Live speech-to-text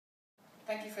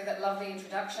you for that lovely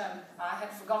introduction. I had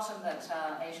forgotten that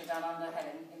Asia Down Under had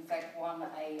in fact won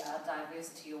a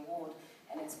diversity award,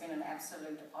 and it's been an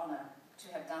absolute honour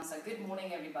to have done so. Good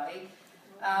morning, everybody.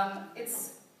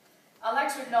 I'd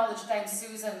like to acknowledge Dame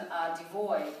Susan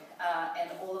Devoy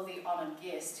and all of the honoured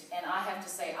guests, and I have to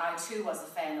say I too was a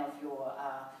fan of your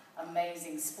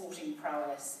amazing sporting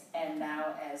prowess, and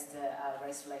now as the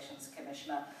Race Relations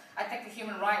Commissioner. I thank the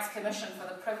Human Rights Commission for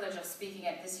the privilege of speaking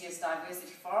at this year's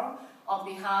Diversity Forum on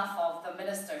behalf of the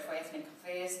Minister for Ethnic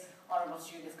Affairs, Honourable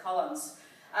Judith Collins.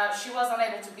 She was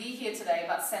unable to be here today,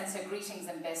 but sends her greetings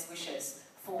and best wishes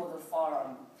for the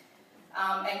forum.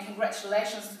 And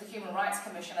congratulations to the Human Rights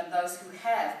Commission and those who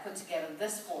have put together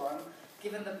this forum.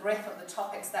 Given the breadth of the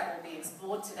topics that will be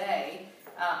explored today,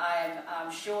 I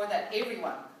am sure that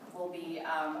everyone will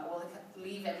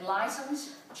leave enlightened,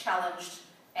 challenged,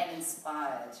 and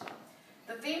inspired.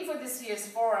 The theme for this year's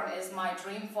forum is My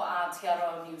Dream for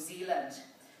Aotearoa New Zealand,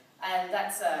 and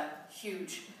that's a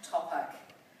huge topic.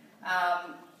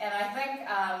 And I think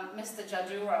Mr.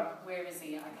 Jadura, where is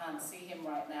he? I can't see him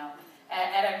right now,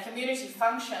 at a community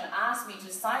function asked me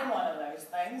to sign one of those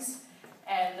things,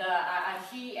 and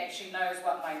he actually knows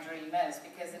what my dream is,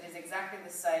 because it is exactly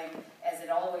the same as it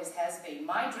always has been.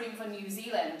 My dream for New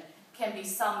Zealand can be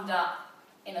summed up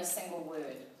in a single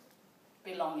word: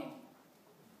 belonging.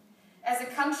 As a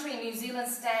country, New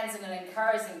Zealand stands in an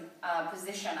encouraging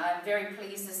position. I am very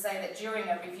pleased to say that during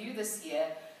a review this year,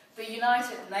 the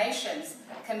United Nations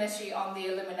Committee on the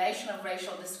Elimination of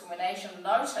Racial Discrimination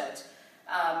noted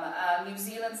New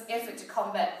Zealand's effort to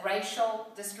combat racial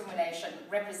discrimination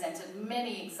represented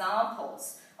many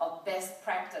examples of best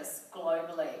practice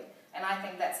globally, and I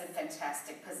think that's a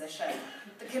fantastic position.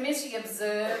 The committee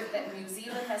observed that New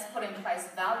Zealand has put in place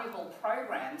valuable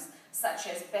programs such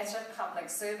as better public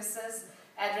services,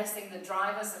 addressing the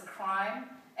drivers of crime,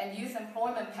 and youth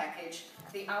employment package,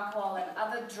 the alcohol and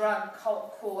other drug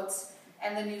courts,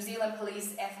 and the New Zealand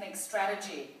Police ethnic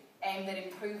strategy, aimed at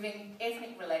improving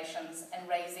ethnic relations and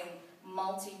raising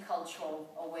multicultural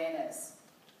awareness.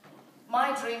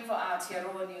 My dream for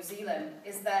Aotearoa New Zealand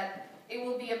is that it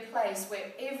will be a place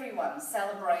where everyone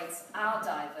celebrates our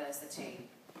diversity,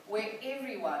 where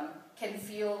everyone can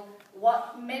feel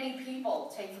what many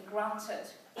people take for granted,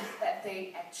 that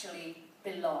they actually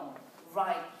belong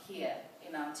right here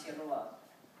in Aotearoa.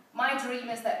 My dream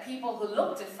is that people who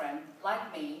look different,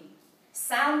 like me,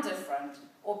 sound different,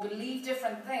 or believe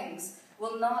different things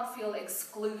will not feel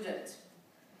excluded,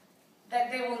 that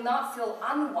they will not feel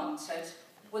unwanted,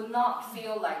 will not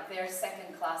feel like they're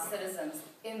second-class citizens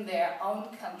in their own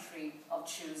country of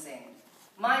choosing.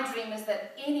 My dream is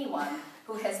that anyone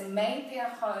who has made their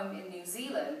home in New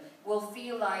Zealand will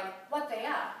feel like what they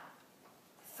are: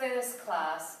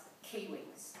 first-class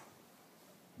Kiwis.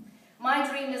 My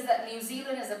dream is that New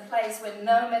Zealand is a place where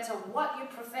no matter what your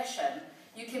profession,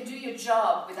 you can do your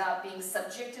job without being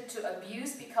subjected to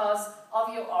abuse because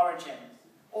of your origin,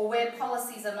 or where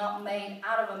policies are not made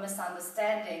out of a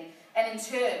misunderstanding and in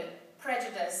turn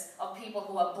prejudice of people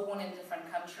who are born in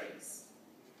different countries.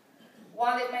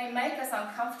 While it may make us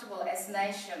uncomfortable as a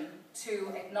nation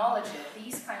to acknowledge it,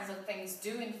 these kinds of things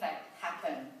do in fact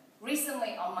happen.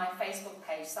 Recently on my Facebook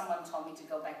page, someone told me to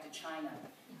go back to China.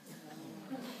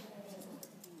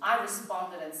 I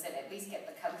responded and said, at least get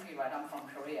the country right, I'm from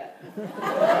Korea.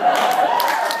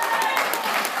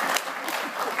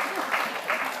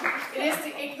 It is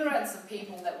the ignorance of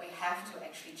people that we have to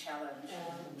actually challenge.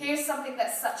 Here's something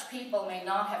that such people may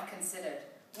not have considered.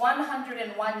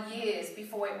 101 years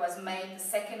before it was made the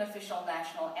second official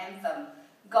national anthem,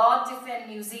 God Defend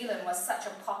New Zealand was such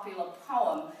a popular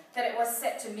poem that it was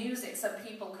set to music so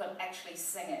people could actually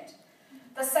sing it.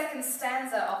 The second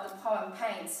stanza of the poem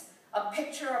paints a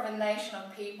picture of a nation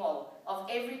of people of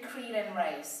every creed and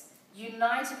race,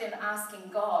 united in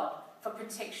asking God for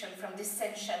protection from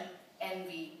dissension,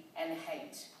 envy, and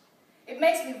hate. It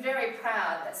makes me very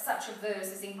proud that such a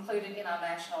verse is included in our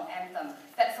national anthem,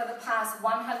 that for the past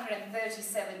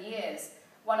 137 years,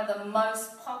 one of the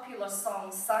most popular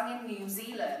songs sung in New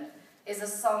Zealand is a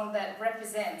song that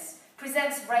presents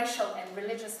racial and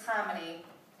religious harmony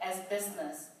as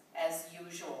business as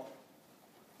usual.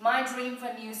 My dream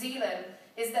for New Zealand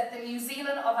is that the New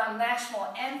Zealand of our national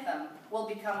anthem will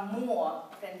become more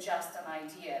than just an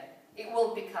idea. It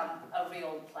will become a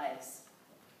real place.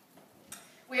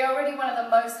 We are already one of the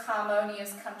most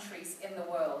harmonious countries in the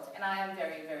world, and I am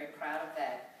very, very proud of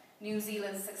that. New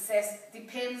Zealand's success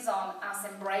depends on us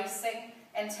embracing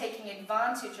and taking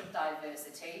advantage of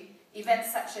diversity.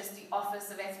 Events such as the Office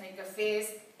of Ethnic Affairs,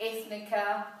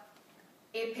 Ethnica,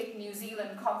 Epic New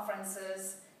Zealand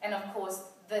conferences, and of course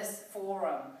this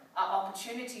forum are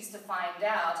opportunities to find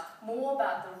out more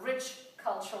about the rich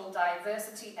cultural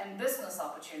diversity and business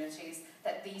opportunities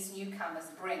that these newcomers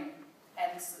bring,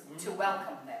 and to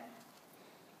welcome them.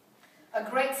 A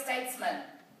great statesman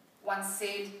once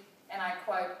said, and I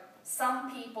quote,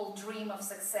 "Some people dream of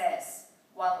success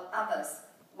while others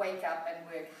wake up and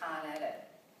work hard at it."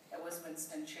 It was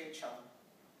Winston Churchill,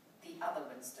 the other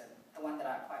Winston, the one that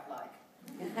I quite like.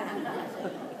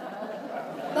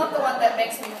 Not the one that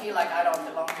makes me feel like I don't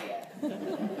belong here.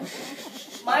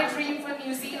 My dream for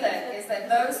New Zealand is that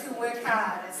those who work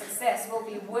hard at success will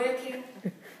be working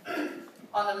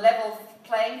on a level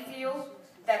playing field,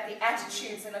 that the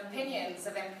attitudes and opinions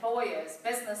of employers,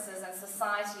 businesses and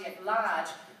society at large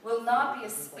will not be a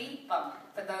speed bump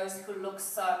for those who look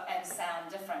and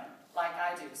sound different, like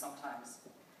I do sometimes.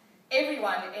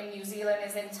 Everyone in New Zealand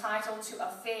is entitled to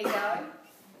a fair go.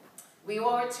 We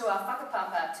owe it to our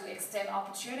whakapapa to extend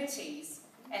opportunities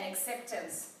and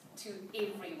acceptance to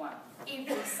everyone,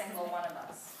 every single one of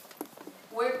us.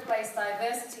 Workplace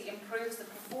diversity improves the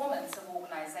performance of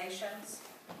organisations.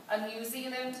 A New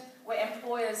Zealand where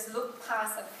employers look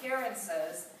past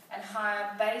appearances and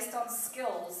hire based on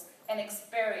skills and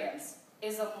experience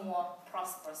is a more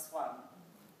prosperous one.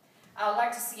 I would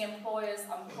like to see employers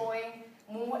employing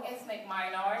more ethnic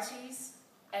minorities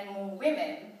and more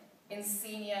women in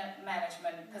senior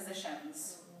management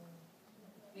positions,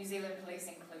 New Zealand Police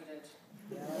included.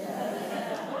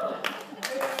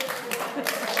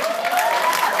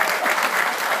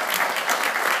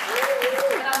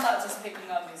 And I'm not just picking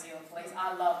on New Zealand Police,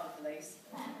 I love the police.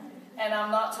 And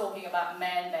I'm not talking about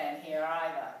man here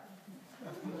either.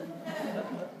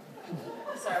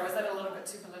 Sorry, was that a little bit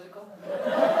too political?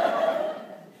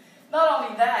 Not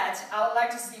only that, I would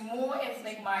like to see more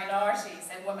ethnic minorities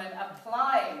and women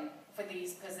applying for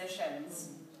these positions.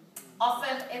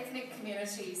 Often ethnic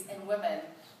communities and women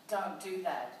don't do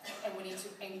that, and we need to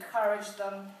encourage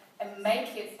them and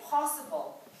make it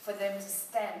possible for them to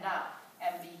stand up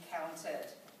and be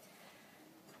counted.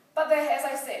 But they, as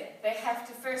I said, they have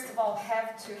to, first of all,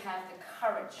 have the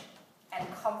courage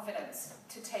and confidence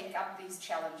to take up these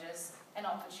challenges and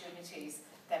opportunities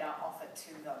that are offered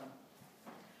to them.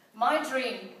 My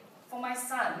dream for my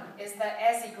son is that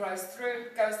as he goes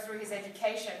through his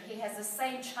education, he has the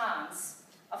same chance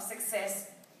of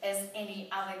success as any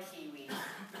other Kiwi.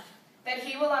 That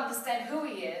he will understand who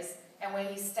he is and where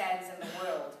he stands in the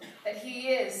world. That he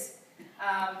is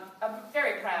a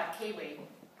very proud Kiwi.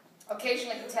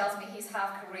 Occasionally he tells me he's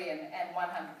half Korean and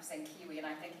 100% Kiwi, and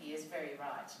I think he is very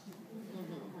right.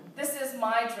 This is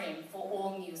my dream for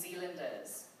all New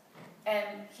Zealanders.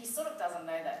 And he sort of doesn't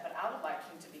know that, but I would like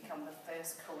him to become the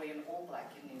first Korean All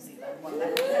Black in New Zealand.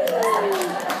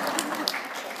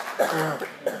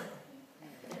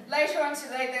 Later on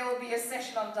today, there will be a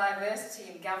session on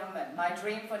diversity in government. My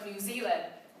dream for New Zealand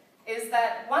is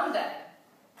that one day,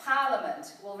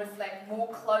 Parliament will reflect more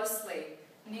closely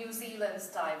New Zealand's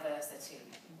diversity.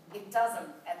 It doesn't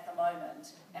at the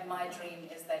moment, and my dream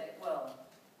is that it will.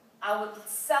 I would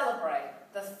celebrate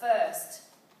the first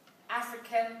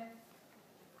African,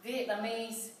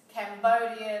 Vietnamese,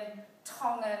 Cambodian,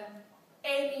 Tongan,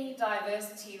 any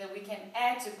diversity that we can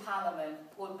add to Parliament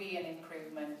would be an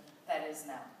improvement that is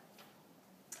now.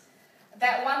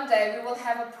 That one day we will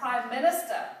have a Prime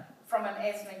Minister from an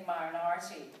ethnic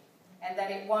minority, and that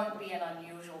it won't be an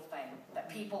unusual thing, that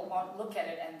people won't look at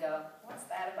it and go, what's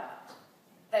that about?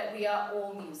 That we are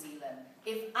all New Zealand.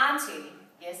 If Auntie,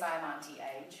 yes I'm Auntie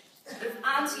age, if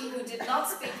Auntie, who did not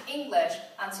speak English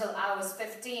until I was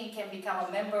 15, can become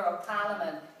a member of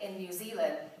Parliament in New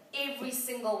Zealand, every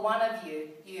single one of you,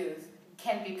 youth,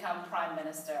 can become Prime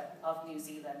Minister of New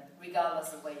Zealand,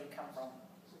 regardless of where you come from.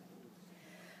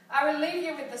 I will leave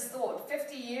you with this thought.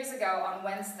 50 years ago on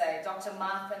Wednesday, Dr.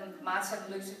 Martin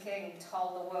Luther King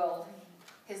told the world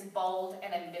his bold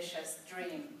and ambitious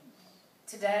dream.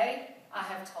 Today, I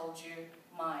have told you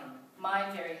mine, my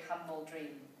very humble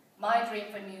dream. My dream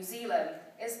for New Zealand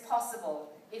is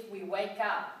possible if we wake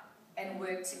up and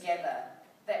work together,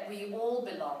 that we all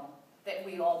belong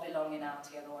in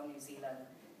Aotearoa, New Zealand.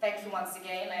 Thank you once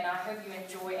again, and I hope you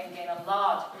enjoy and gain a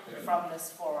lot from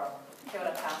this forum. Kia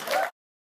ora koutou.